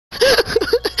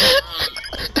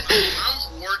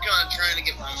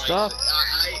Stop.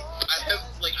 I have,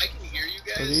 like, I can hear you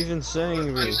guys. What are you even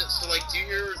saying, bro? So, like, do you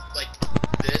hear, like,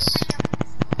 this?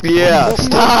 Yeah,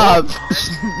 stop!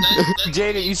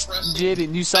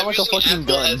 Jaden, you sound like a fucking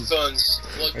gun. Headphones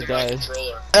plugged I in my died.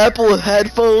 controller. Apple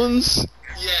headphones?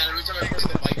 Yeah, and every time I press the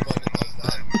mic button, it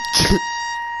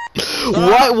does that.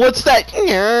 What? What's that?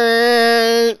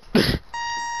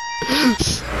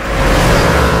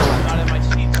 Not in my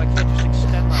seat, so I can't just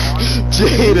extend my arm.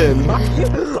 Jaden!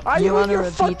 Are you in wanna your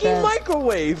repeat fucking that?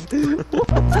 microwave?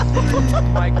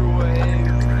 Microwave.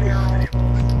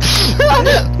 I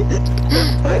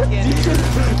can't even.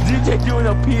 DJ doing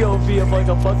a POV of like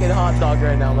a fucking hot dog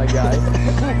right now, my guy.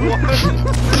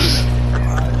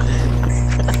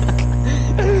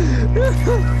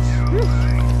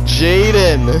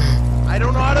 Jaden! I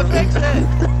don't know how to fix it.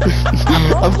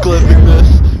 I'm clipping this.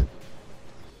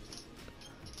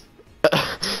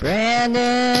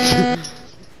 Brandon!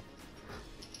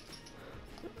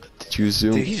 Did you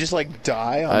zoom? Did he just like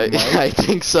die on the mic? I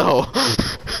think so.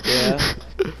 Yeah.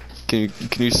 Can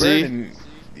you see? Brandon,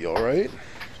 you alright?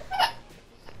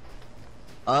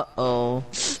 Uh-oh.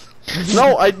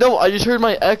 No, I just heard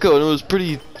my echo and it was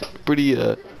pretty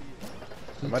You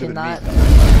Might have been cannot...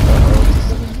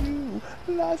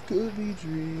 Life could be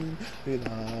dreamed.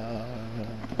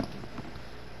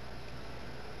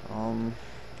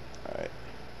 Alright.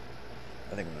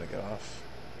 I think I'm gonna get off.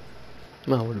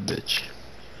 Oh, what a bitch.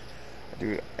 I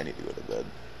need to go to bed.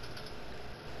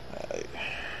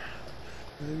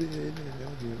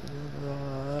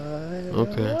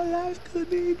 Okay. Life could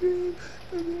be dreamed.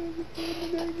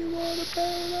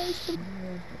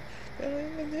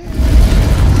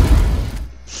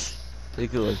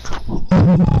 Take a look.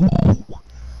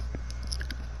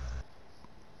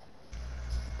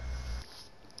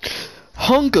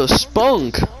 Hunka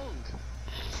spunk!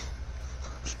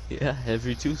 Yeah,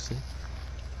 every Tuesday.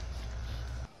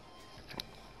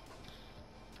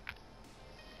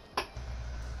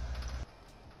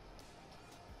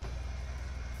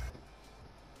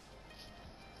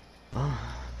 And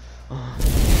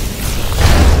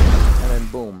then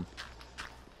boom.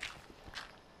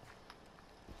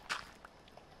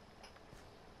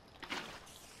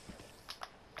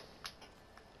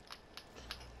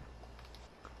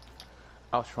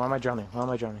 Ouch, why am I drowning? Why am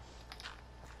I drowning?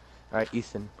 Alright,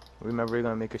 Ethan, remember you're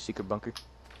gonna make a secret bunker?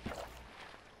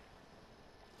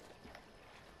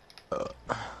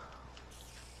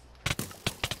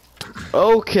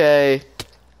 Okay.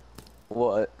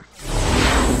 What?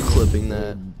 I'm clipping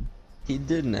that. He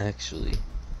didn't actually.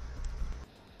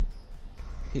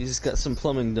 He just got some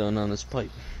plumbing done on his pipe.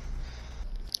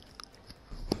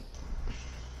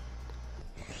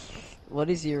 What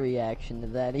is your reaction to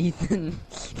that, Ethan?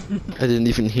 I didn't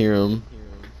even hear him.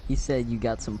 He said you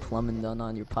got some plumbing done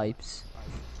on your pipes.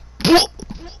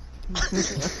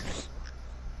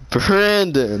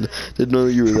 Brandon! Didn't know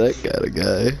you were that kind of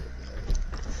guy.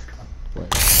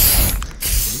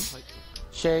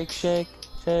 Shake, shake,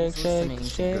 shake, shake,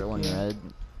 shake. Girl in red.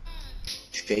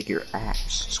 Shake your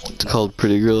ass. It's called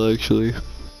Pretty Girl, actually.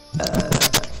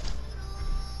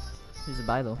 Who's it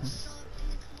by though?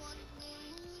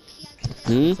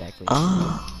 Hmm? Exactly.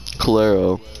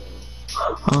 Calero.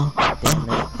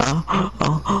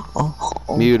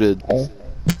 Muted.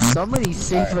 Somebody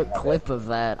save a clip of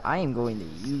that. I am going to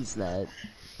use that.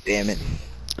 Damn it.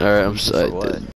 Alright, I'm sorry. For what?